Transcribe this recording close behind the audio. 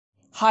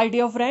Hi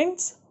dear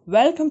friends,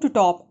 welcome to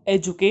Top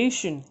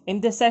Education. In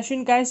this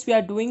session guys, we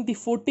are doing the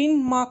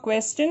 14-mark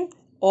question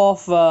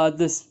of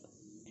this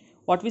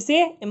what we say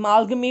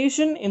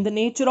amalgamation in the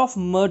nature of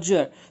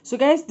merger. So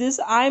guys,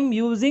 this I am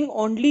using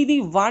only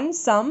the one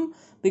sum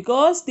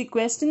because the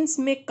questions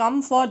may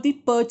come for the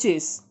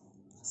purchase.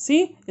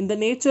 See, in the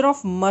nature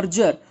of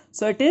merger.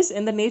 So it is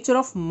in the nature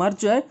of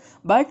merger,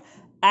 but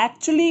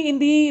actually in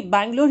the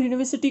Bangalore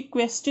University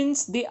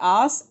questions they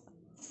ask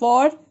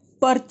for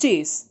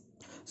purchase.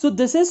 So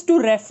this is to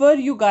refer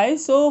you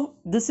guys. So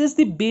this is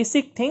the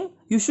basic thing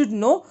you should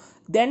know.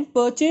 Then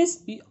purchase,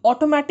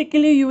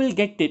 automatically you will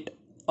get it.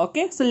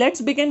 Okay, so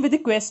let's begin with the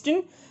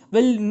question.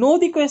 We'll know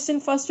the question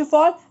first of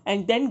all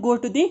and then go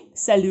to the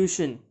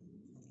solution.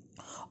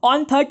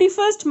 On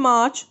 31st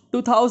March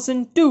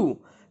 2002,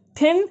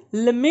 Thin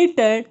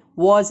Limited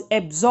was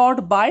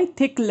absorbed by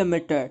Thick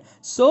Limited.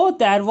 So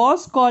there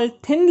was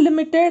called Thin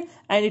Limited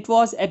and it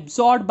was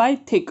absorbed by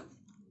Thick.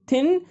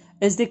 Thin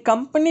is the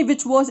company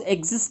which was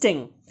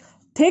existing.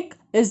 Thick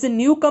is the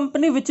new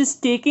company which is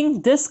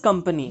taking this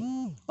company.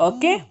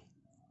 Okay.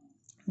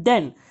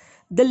 Then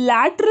the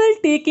lateral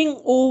taking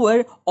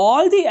over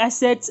all the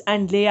assets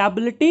and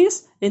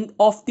liabilities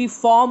of the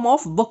form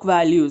of book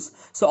values.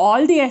 So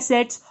all the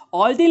assets,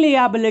 all the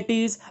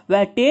liabilities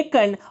were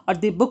taken at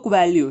the book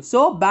value.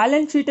 So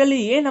balance sheet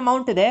alli ಏನು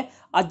amount ಇದೆ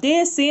ಅದೇ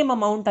same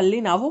amount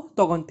ಅಲ್ಲಿ ನಾವು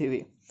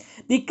ತಗೊಂತೀವಿ.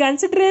 The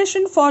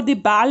consideration for the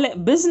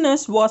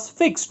business was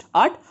fixed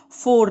at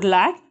 4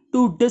 lakh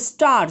to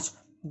discharge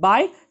by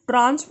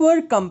transfer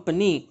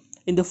company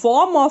in the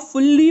form of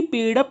fully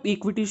paid up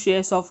equity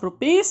shares of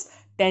rupees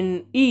 10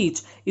 each.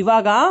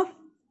 ಇವಾಗ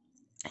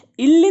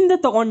ಇಲ್ಲಿಂದ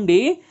ತಗೊಂಡು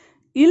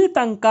ಇಲ್ಲಿ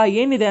ತನಕ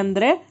ಏನಿದೆ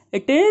ಅಂದ್ರೆ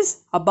it is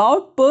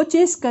about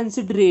purchase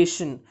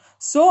consideration.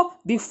 So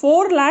the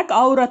 4 lakh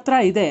ಅವ್ರ ಹತ್ರ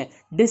ಇದೆ,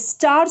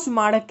 ಡಿಸ್ಚಾರ್ಜ್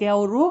ಮಾಡಕ್ಕೆ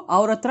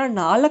ಅವ್ರ ಹತ್ರ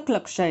 4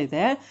 ಲಕ್ಷ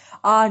ಇದೆ.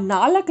 ಆ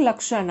 4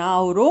 ಲಕ್ಷನ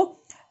ಅವರು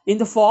in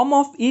the form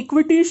of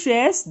equity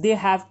shares they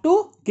have to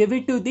give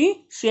it to the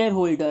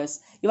shareholders.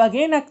 ಇವಾಗ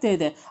ಏನಾಗ್ತಾ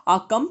ಇದೆ, ಆ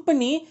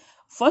ಕಂಪನಿ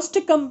ಫಸ್ಟ್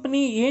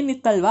ಕಂಪನಿ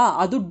ಏನಿತ್ತಲ್ವಾ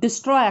ಅದು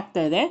ಡಿಸ್ಟ್ರಾಯ್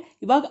ಆಗ್ತಾ ಇದೆ.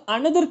 ಇವಾಗ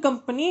ಅನದರ್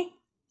ಕಂಪನಿ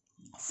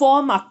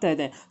ಫಾರ್ಮ್ ಆಗ್ತಾ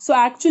ಇದೆ. ಸೊ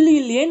ಆಕ್ಚುಲಿ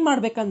ಇಲ್ಲಿ ಏನ್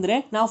ಮಾಡ್ಬೇಕಂದ್ರೆ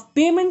ನಾವು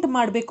ಪೇಮೆಂಟ್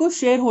ಮಾಡಬೇಕು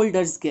ಶೇರ್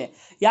ಹೋಲ್ಡರ್ಸ್ಗೆ.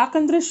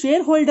 ಯಾಕಂದ್ರೆ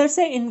ಶೇರ್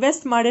ಹೋಲ್ಡರ್ಸೇ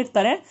ಇನ್ವೆಸ್ಟ್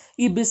ಮಾಡಿರ್ತಾರೆ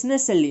ಈ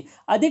ಬಿಸ್ನೆಸ್ ಅಲ್ಲಿ,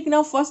 ಅದಕ್ಕೆ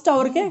ನಾವು ಫಸ್ಟ್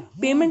ಅವ್ರಿಗೆ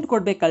ಪೇಮೆಂಟ್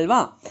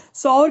ಕೊಡ್ಬೇಕಲ್ವಾ.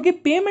 ಸೊ ಅವ್ರಿಗೆ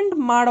ಪೇಮೆಂಟ್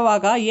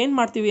ಮಾಡುವಾಗ ಏನ್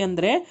ಮಾಡ್ತೀವಿ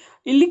ಅಂದ್ರೆ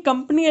ಇಲ್ಲಿ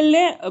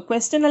ಕಂಪನಿಯಲ್ಲೇ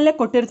ಕ್ವೆಶ್ಚನ್ ಅಲ್ಲೇ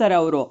ಕೊಟ್ಟಿರ್ತಾರೆ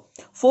ಅವರು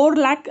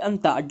 4 lakh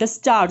ಅಂತ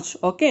ಡಿಸ್ಚಾರ್ಜ್.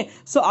 ಓಕೆ,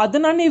 ಸೊ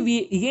ಅದನ್ನ ನೀವು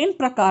ಏನ್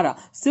ಪ್ರಕಾರ,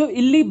 ಸೊ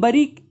ಇಲ್ಲಿ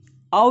ಬರೀ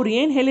ಅವ್ರು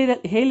ಏನ್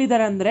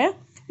ಹೇಳಿದಾರೆ ಅಂದ್ರೆ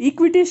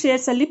ಈಕ್ವಿಟಿ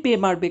ಶೇರ್ಸ್ ಅಲ್ಲಿ ಪೇ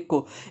ಮಾಡಬೇಕು.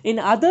 In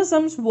other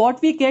sums what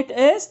we get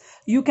is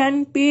you can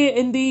pay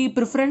in the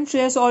preference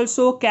shares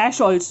also, cash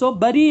also.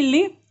 ಬರೀ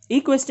ಇಲ್ಲಿ ಈ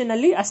ಕ್ವೆಶ್ಚನ್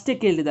ಅಲ್ಲಿ ಅಷ್ಟೇ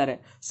ಕೇಳಿದ್ದಾರೆ.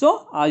 ಸೊ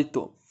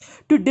ಆಯ್ತು.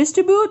 To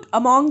distribute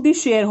among the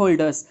share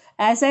holders,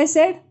 as I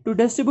said, to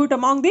distribute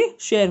among the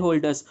share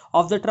holders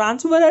of the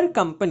transferor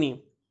company.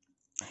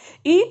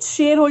 Each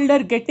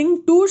shareholder getting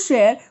 2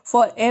 share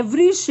for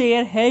every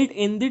share held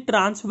in the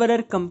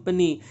transferor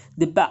company.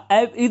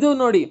 ಇದು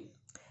ನೋಡಿ,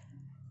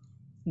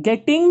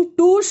 getting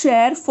 2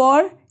 share for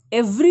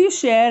every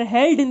share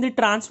held in the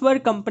transfer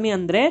company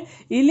ಅಂದ್ರೆ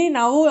ಇಲ್ಲಿ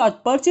ನಾವು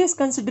purchase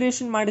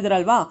consideration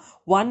ಮಾಡಿದ್ರಲ್ವಾ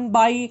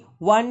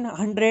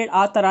 1/100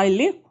 ಆ ತರ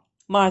ಇಲ್ಲಿ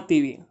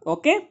ಮಾಡ್ತೀವಿ.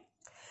 Okay,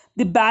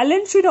 the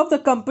balance sheet of the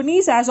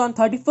companies as on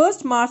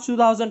 31st March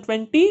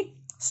 2020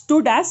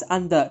 stood as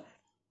under.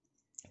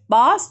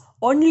 Pass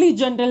only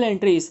general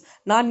entries.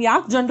 ನಾನು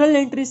ಯಾಕೆ ಜನರಲ್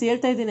ಎಂಟ್ರೀಸ್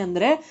ಹೇಳ್ತಾ ಇದ್ದೀನಿ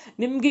ಅಂದ್ರೆ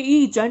ನಿಮ್ಗೆ ಈ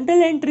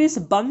ಜನರಲ್ ಎಂಟ್ರೀಸ್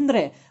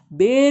ಬಂದ್ರೆ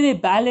ಬೇರೆ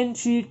ಬ್ಯಾಲೆನ್ಸ್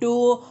ಶೀಟು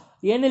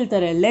ಏನ್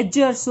ಹೇಳ್ತಾರೆ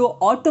ಲೆಡ್ಜರ್ಸು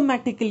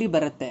ಆಟೋಮ್ಯಾಟಿಕಲಿ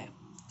ಬರುತ್ತೆ.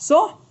 ಸೊ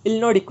ಇಲ್ಲಿ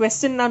ನೋಡಿ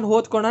ಕ್ವೆಶ್ಚನ್ ನಾನು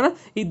ಓದ್ಕೊಳ್ಳೋಣ.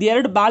 ಇದು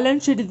 2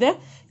 ಬ್ಯಾಲೆನ್ಸ್ ಶೀಟ್ ಇದೆ,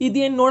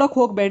 ಇದೇನು ನೋಡಕ್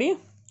ಹೋಗಬೇಡಿ,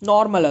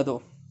 ನಾರ್ಮಲ್ ಅದು.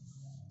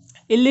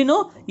 ಇಲ್ಲಿನೂ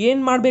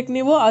ಏನ್ ಮಾಡ್ಬೇಕು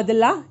ನೀವು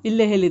ಅದೆಲ್ಲ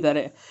ಇಲ್ಲೇ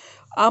ಹೇಳಿದ್ದಾರೆ.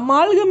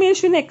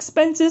 Amalgamation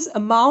expenses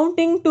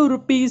amounting to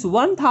rupees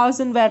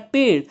 1000 were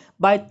paid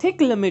by Thick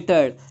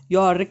Limited. You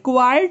are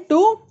required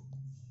to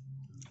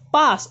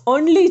pass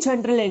only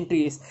general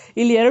entries.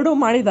 ಇಲ್ಲಿ 2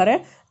 ಮಾಡಿದ್ದಾರೆ,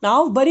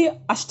 ನಾವು ಬರೀ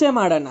ಅಷ್ಟೇ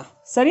ಮಾಡೋಣ.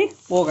 ಸರಿ,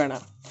 ಹೋಗೋಣ.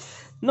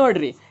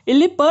 ನೋಡ್ರಿ,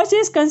 ಇಲ್ಲಿ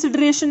ಪರ್ಚೇಸ್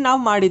ಕನ್ಸಿಡರೇಷನ್ ನಾವು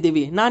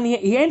ಮಾಡಿದ್ದೀವಿ. ನಾನು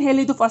ಏನು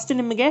ಹೇಳಿದ್ದು ಫಸ್ಟ್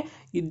ನಿಮಗೆ,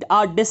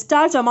 ಆ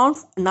ಡಿಸ್ಚಾರ್ಜ್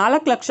ಅಮೌಂಟ್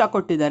 4 ಲಕ್ಷ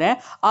ಕೊಟ್ಟಿದ್ದಾರೆ.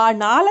 ಆ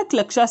 4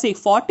 lakh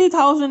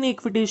 40,000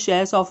 equity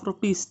shares of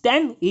rupees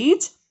 10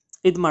 each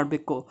ಇದು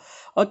ಮಾಡಬೇಕು.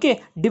 ಓಕೆ,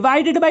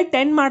 ಡಿವೈಡೆಡ್ ಬೈ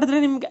 10 ಮಾಡಿದ್ರೆ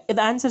ನಿಮ್ಗೆ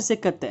ಇದು ಆನ್ಸರ್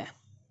ಸಿಕ್ಕತ್ತೆ.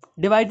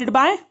 Divided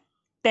by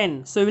 10,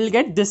 so will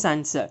get this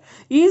answer.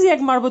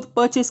 ಈಸಿಯಾಗಿ ಮಾಡ್ಬೋದು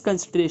ಪರ್ಚೇಸ್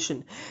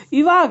ಕನ್ಸಿಡರೇಷನ್.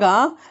 ಇವಾಗ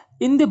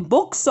in the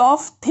books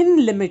of thin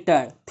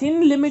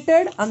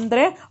limited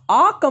ಅಂದ್ರೆ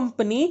ಆ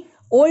company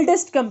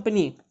oldest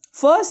company,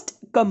 first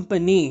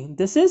company,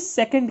 this is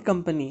second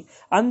company.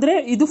 ಅಂದ್ರೆ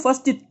ಇದು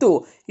ಫಸ್ಟ್ ಇತ್ತು,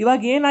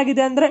 ಇವಾಗ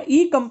ಏನಾಗಿದೆ ಅಂದ್ರೆ ಈ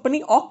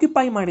ಕಂಪನಿ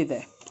ಆಕ್ಯುಪೈ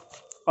ಮಾಡಿದೆ.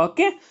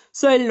 ಓಕೆ,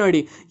 ಸೊ ಇಲ್ಲಿ ನೋಡಿ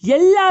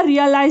ಎಲ್ಲ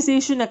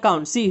realisation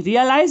account, C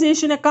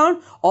realisation account,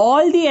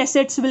 all the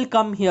assets will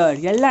come here.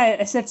 ಎಲ್ಲ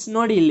ಅಸೆಟ್ಸ್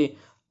ನೋಡಿ ಇಲ್ಲಿ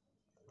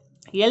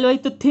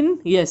ಎಲ್ಲೋಯ್ತು, thin,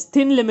 S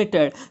thin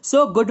limited. So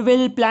good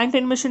will, plant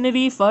and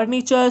missionary,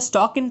 furniture,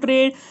 stock in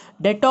trade,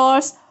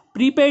 ಡೆಟಾರ್ಸ್,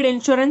 prepaid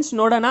insurance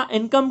ನೋಡೋಣ,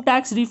 income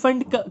tax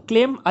refund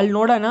claim ಅಲ್ಲಿ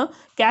ನೋಡೋಣ,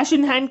 cash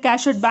in hand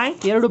cash at bank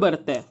ಎರಡು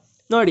ಬರುತ್ತೆ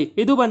ನೋಡಿ.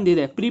 ಇದು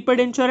ಬಂದಿದೆ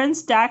prepaid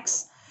insurance tax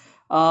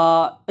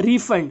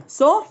refund.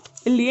 So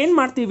ಇಲ್ಲಿ ಏನು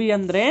ಮಾಡ್ತೀವಿ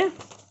ಅಂದರೆ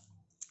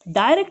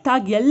ಡೈರೆಕ್ಟ್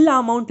ಆಗಿ ಎಲ್ಲ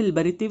ಅಮೌಂಟ್ ಇಲ್ಲಿ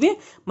ಬರಿತೀವಿ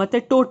ಮತ್ತು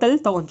ಟೋಟಲ್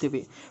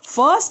ತೊಗೊತೀವಿ.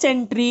 ಫಸ್ಟ್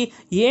ಎಂಟ್ರಿ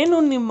ಏನು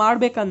ನೀವು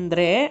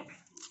ಮಾಡಬೇಕಂದ್ರೆ,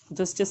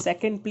 just A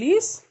second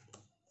please.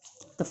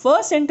 The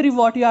first entry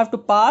what you have to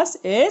pass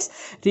is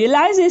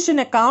realization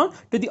account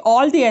to the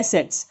all the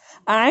assets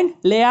and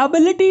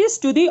liabilities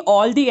to the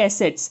all the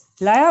assets.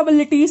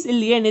 Liabilities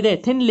ಇಲ್ಲಿ ಏನಿದೆ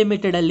thin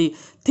limited ಅಲ್ಲಿ,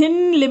 thin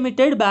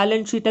limited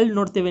balance sheet ಅಲ್ಲಿ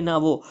ನೋಡ್ತೀವಿ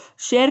ನಾವು.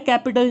 Share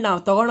capital ನಾವು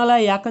ತಗೊಳಲ್ಲ,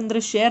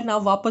 ಯಾಕಂದ್ರೆ share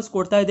ನಾವು ವಾಪಸ್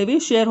ಕೊಡ್ತಾ ಇದ್ದೀವಿ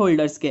ಶೇರ್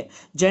ಹೋಲ್ಡರ್ಸ್ಗೆ.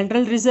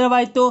 ಜನರಲ್ ರಿಸರ್ವ್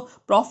ಆಯಿತು,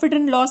 ಪ್ರಾಫಿಟ್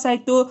ಅಂಡ್ ಲಾಸ್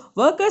ಆಯಿತು,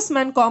 workers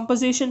man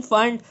compensation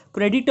fund,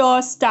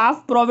 creditors,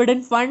 staff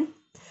provident fund.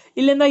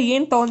 ಇಲ್ಲಿಂದ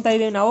ಏನು ತಗೊತಾ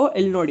ಇದ್ದೀವಿ ನಾವು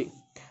ಇಲ್ಲಿ ನೋಡಿ,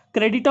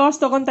 ಕ್ರೆಡಿಟರ್ಸ್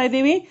ತೊಗೊತಾ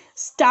ಇದ್ದೀವಿ,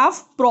 ಸ್ಟಾಫ್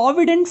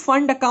ಪ್ರಾವಿಡೆಂಟ್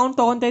ಫಂಡ್ ಅಕೌಂಟ್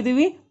ತೊಗೊತಾ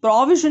ಇದ್ದೀವಿ,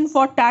 ಪ್ರಾವಿಷನ್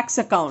ಫಾರ್ ಟ್ಯಾಕ್ಸ್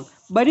ಅಕೌಂಟ್,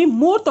 ಬರೀ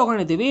 3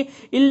 ತೊಗೊಂಡಿದ್ದೀವಿ.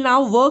 ಇಲ್ಲಿ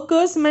ನಾವು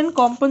workers men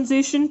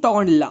compensation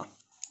ತೊಗೊಂಡಿಲ್ಲ.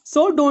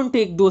 So don't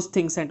take those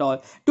things and all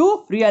to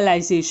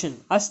realisation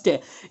ಅಷ್ಟೇ.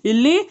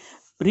 ಇಲ್ಲಿ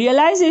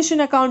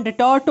realisation account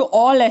return to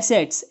all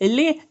assets,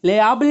 ಇಲ್ಲಿ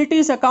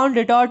liabilities account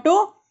return to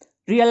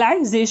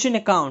realisation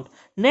account.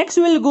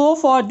 Next will go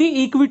for the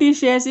equity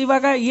shares.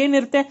 ಇವಾಗ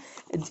ಏನಿರುತ್ತೆ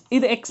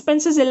ಇದು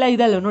expenses ಎಲ್ಲ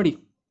ಇದೆಲ್ಲ ನೋಡಿ,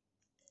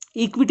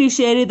 equity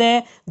share ಇದೆ,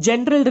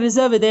 ಜನರಲ್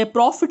ರಿಸರ್ವ್ ಇದೆ,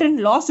 ಪ್ರಾಫಿಟ್ ಆ್ಯಂಡ್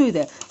ಲಾಸು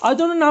ಇದೆ,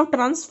 ಅದನ್ನು ನಾವು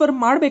ಟ್ರಾನ್ಸ್ಫರ್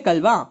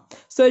ಮಾಡಬೇಕಲ್ವಾ.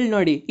 ಸೊ ಇಲ್ಲಿ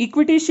ನೋಡಿ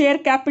ಈಕ್ವಿಟಿ ಶೇರ್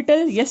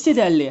ಕ್ಯಾಪಿಟಲ್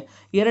ಎಷ್ಟಿದೆ ಅಲ್ಲಿ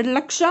 2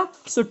 lakh.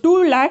 So 2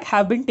 lakh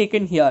have been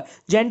taken here.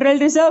 General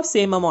reserve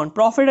same amount,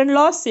 profit and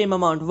loss same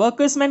amount,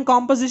 workers man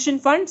composition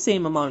fund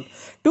same amount.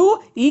 To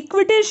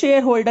equity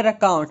share holder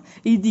account,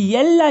 ಇದು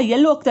ಎಲ್ಲ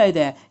ಎಲ್ಲಿ ಹೋಗ್ತಾ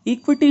ಇದೆ,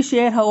 equity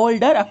share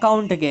holder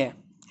ಅಕೌಂಟ್ಗೆ.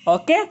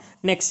 Okay,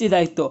 next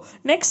ಇದಾಯಿತು.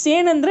 Next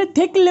ಏನಂದರೆ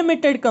thick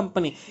limited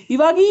company.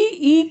 ಇವಾಗ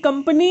ಈ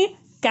ಕಂಪನಿ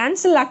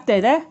ಕ್ಯಾನ್ಸಲ್ ಆಗ್ತಾ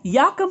ಇದೆ,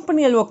 ಯಾವ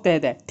ಕಂಪನಿಯಲ್ಲಿ ಹೋಗ್ತಾ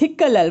ಇದೆ,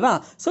 ಥಿಕ್ಕಲ್ಲಿ ಅಲ್ವಾ.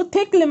 So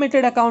thick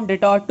limited account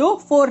return to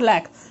 4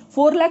 lakh.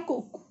 4 lakh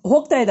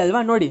ಹೋಗ್ತಾ ಇದೆ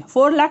ಅಲ್ವಾ ನೋಡಿ,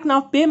 4 lakh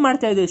ನಾವು ಪೇ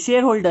ಮಾಡ್ತಾ ಇದ್ದೀವಿ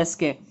share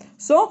ಹೋಲ್ಡರ್ಸ್ಗೆ.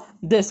 So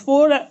this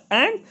 4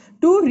 and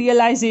to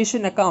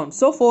realisation account.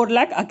 So 4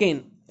 lakh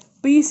again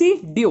P C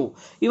due.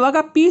 ಇವಾಗ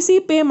ಪಿ ಸಿ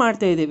ಪೇ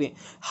ಮಾಡ್ತಾ ಇದ್ದೀವಿ.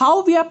 How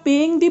we are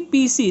paying the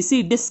P C, C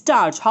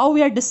discharge, how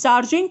we are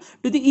discharging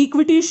to the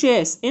equity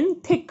shares in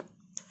thick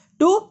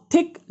to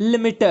thick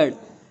limited.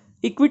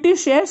 Equity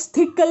shares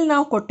ಥಿಕ್ಕಲ್ಲಿ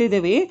ನಾವು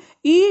ಕೊಟ್ಟಿದ್ದೀವಿ,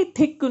 ಈ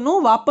ಥಿಕ್ನು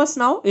ವಾಪಸ್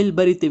ನಾವು ಇಲ್ಲಿ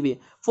ಬರಿತೀವಿ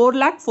 4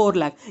 lakh 4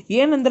 lakh.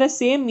 ಏನಂದರೆ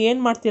ಸೇಮ್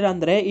ಏನು ಮಾಡ್ತೀರಾ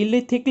ಅಂದರೆ ಇಲ್ಲಿ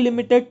ಥಿಕ್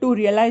ಲಿಮಿಟೆಡ್ ಟು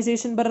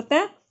ರಿಯಲೈಸೇಷನ್ ಬರುತ್ತೆ,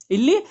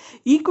 ಇಲ್ಲಿ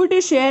equity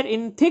share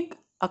in thick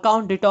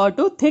account return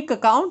to thick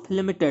account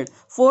limited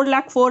 4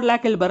 lakh 4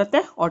 lakh ಇಲ್ಲಿ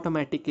ಬರುತ್ತೆ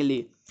ಆಟೋಮ್ಯಾಟಿಕಲಿ.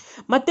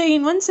 ಮತ್ತೆ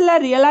ಇನ್ನೊಂದ್ಸಲ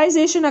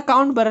ರಿಯಲೈಸೇಷನ್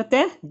ಅಕೌಂಟ್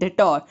ಬರುತ್ತೆ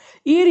ಡೆಟಾರ್.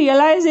 ಈ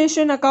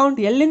ರಿಯಲೈಸೇಷನ್ ಅಕೌಂಟ್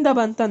ಎಲ್ಲಿಂದ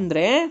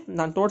ಬಂತಂದರೆ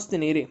ನಾನು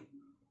ತೋರಿಸ್ತೀನಿ ಇರಿ.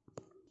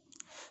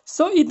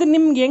 ಸೊ ಇದು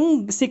ನಿಮ್ಗೆ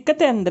ಹೆಂಗೆ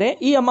ಸಿಕ್ಕತ್ತೆ ಅಂದರೆ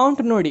ಈ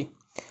ಅಮೌಂಟ್ ನೋಡಿ,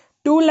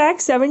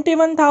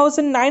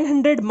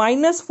 2,71,900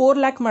 ಮೈನಸ್ 4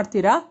 lakh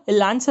ಮಾಡ್ತೀರಾ,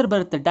 ಇಲ್ಲಿ ಆನ್ಸರ್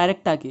ಬರುತ್ತೆ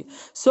ಡೈರೆಕ್ಟಾಗಿ.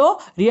 So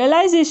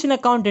realisation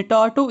account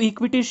return to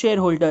equity share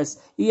holders,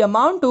 ಈ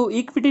ಅಮೌಂಟು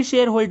ಈಕ್ವಿಟಿ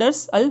ಶೇರ್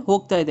ಹೋಲ್ಡರ್ಸ್ ಅಲ್ಲಿ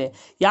ಹೋಗ್ತಾ ಇದೆ,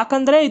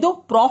 ಯಾಕಂದರೆ ಇದು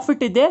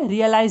ಪ್ರಾಫಿಟ್ ಇದೆ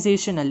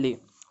ರಿಯಲೈಸೇಷನ್ ಅಲ್ಲಿ.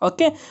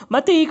 ಓಕೆ,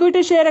 ಮತ್ತು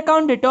equity share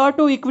account return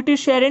to equity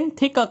share in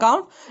thick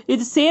account,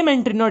 ಇದು ಸೇಮ್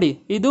ಎಂಟ್ರಿ ನೋಡಿ,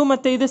 ಇದು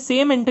ಮತ್ತು ಇದು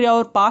ಸೇಮ್ ಎಂಟ್ರಿ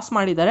ಅವ್ರು ಪಾಸ್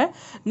ಮಾಡಿದ್ದಾರೆ,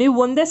 ನೀವು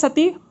ಒಂದೇ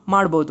ಸತಿ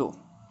ಮಾಡ್ಬೋದು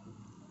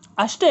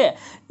ಅಷ್ಟೇ.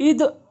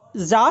 ಇದು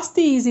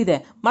ಜಾಸ್ತಿ ಈಸಿ ಇದೆ.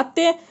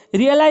 ಮತ್ತು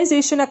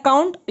ರಿಯಲೈಸೇಷನ್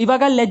ಅಕೌಂಟ್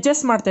ಇವಾಗ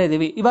ಲೆಡ್ಜಸ್ ಮಾಡ್ತಾ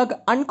ಇದ್ದೀವಿ. ಇವಾಗ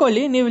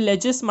ಅನ್ಕೊಳ್ಳಿ ನೀವು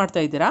ಲೆಡ್ಜಸ್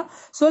ಮಾಡ್ತಾ ಇದ್ದೀರಾ.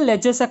 So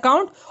ledges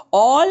account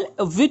all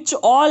which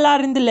all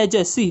are in the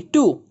ledges, C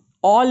 2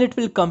 all it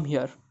will come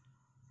here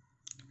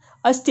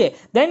ಅಷ್ಟೇ.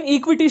 Then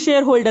equity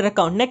share holder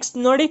account next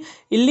ನೋಡಿ,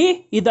 ಇಲ್ಲಿ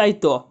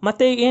ಇದಾಯಿತು.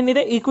 ಮತ್ತು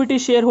ಏನಿದೆ ಈಕ್ವಿಟಿ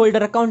ಶೇರ್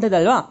ಹೋಲ್ಡರ್ ಅಕೌಂಟ್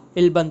ಇದಲ್ವಾ,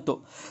 ಇಲ್ಲಿ ಬಂತು.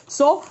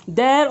 So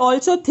there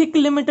also thick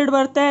limited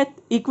ಬರುತ್ತೆ,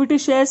 equity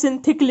shares ಇನ್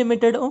thick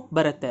limited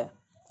ಬರುತ್ತೆ.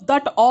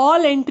 That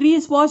all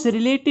entries was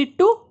related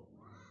to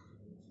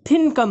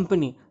thin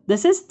company.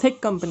 This is thick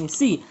company.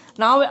 See,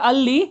 ನಾವು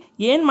ಅಲ್ಲಿ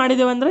ಏನು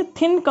ಮಾಡಿದ್ದೇವೆ ಅಂದರೆ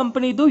ಥಿನ್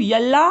ಕಂಪನಿದು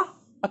ಎಲ್ಲ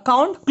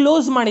ಅಕೌಂಟ್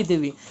ಕ್ಲೋಸ್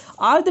ಮಾಡಿದ್ದೀವಿ.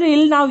 ಆದರೆ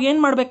ಇಲ್ಲಿ ನಾವು ಏನು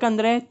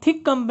ಮಾಡಬೇಕಂದ್ರೆ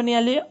ಥಿಕ್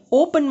ಕಂಪನಿಯಲ್ಲಿ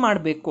ಓಪನ್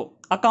ಮಾಡಬೇಕು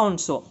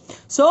accounts.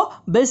 So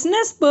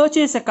business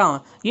purchase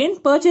account, ಏನು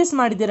ಪರ್ಚೇಸ್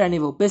ಮಾಡಿದ್ದೀರಾ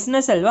ನೀವು,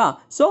 ಬಿಸ್ನೆಸ್ ಅಲ್ವಾ.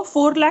 ಸೊ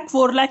 4 lakh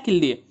 4 lakh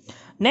ಇಲ್ಲಿ.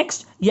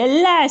 ನೆಕ್ಸ್ಟ್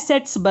ಎಲ್ಲ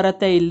ಅಸೆಟ್ಸ್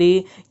ಬರುತ್ತೆ ಇಲ್ಲಿ,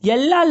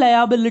 ಎಲ್ಲ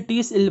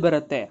ಲಯಬಿಲಿಟೀಸ್ ಇಲ್ಲಿ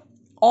ಬರುತ್ತೆ.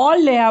 all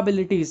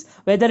liabilities,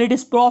 whether it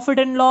is profit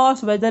and loss,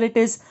 whether it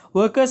is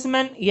workers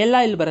man, ಎಲ್ಲ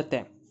ಇಲ್ಲಿ ಬರುತ್ತೆ.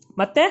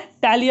 ಮತ್ತೆ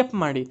ಟ್ಯಾಲಿ ಅಪ್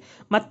ಮಾಡಿ.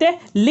 ಮತ್ತೆ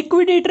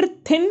ಲಿಕ್ವಿಡೇಟರ್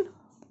ಥಿನ್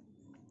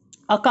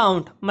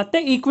ಅಕೌಂಟ್ ಮತ್ತೆ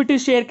equity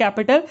share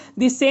capital,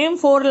 the same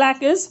 4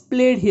 lakh is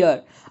played here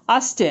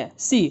ಅಷ್ಟೇ.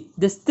 See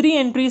this 3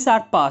 entries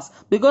are passed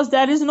because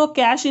there is no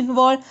cash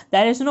involved,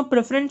 there is no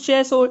preference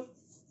shares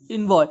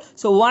involved.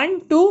 So 1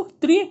 2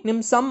 3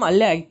 ನಿಮ್ಮ some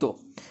ಅಲ್ಲೇ ಆಯಿತು.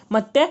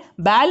 ಮತ್ತೆ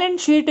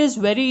balance sheet is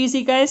very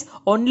easy guys,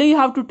 only you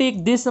have to take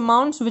this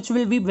amounts which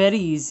will be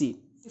very easy.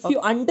 If you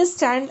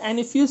understand and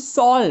if you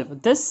solve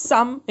this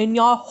some in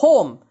your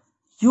home,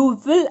 you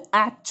will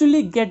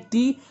actually get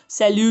the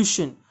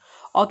solution.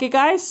 Okay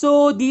guys,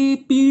 so the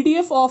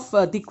PDF of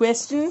the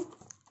question,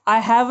 I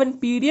have in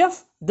PDF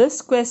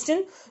this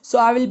question, so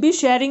I will be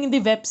sharing in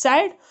the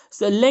website.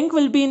 So link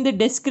will be in the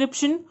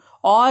description,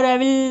 or I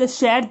will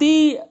share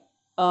the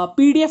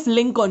PDF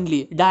link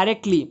only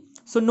directly,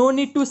 so no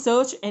need to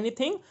search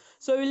anything.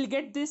 So you will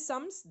get these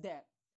sums there.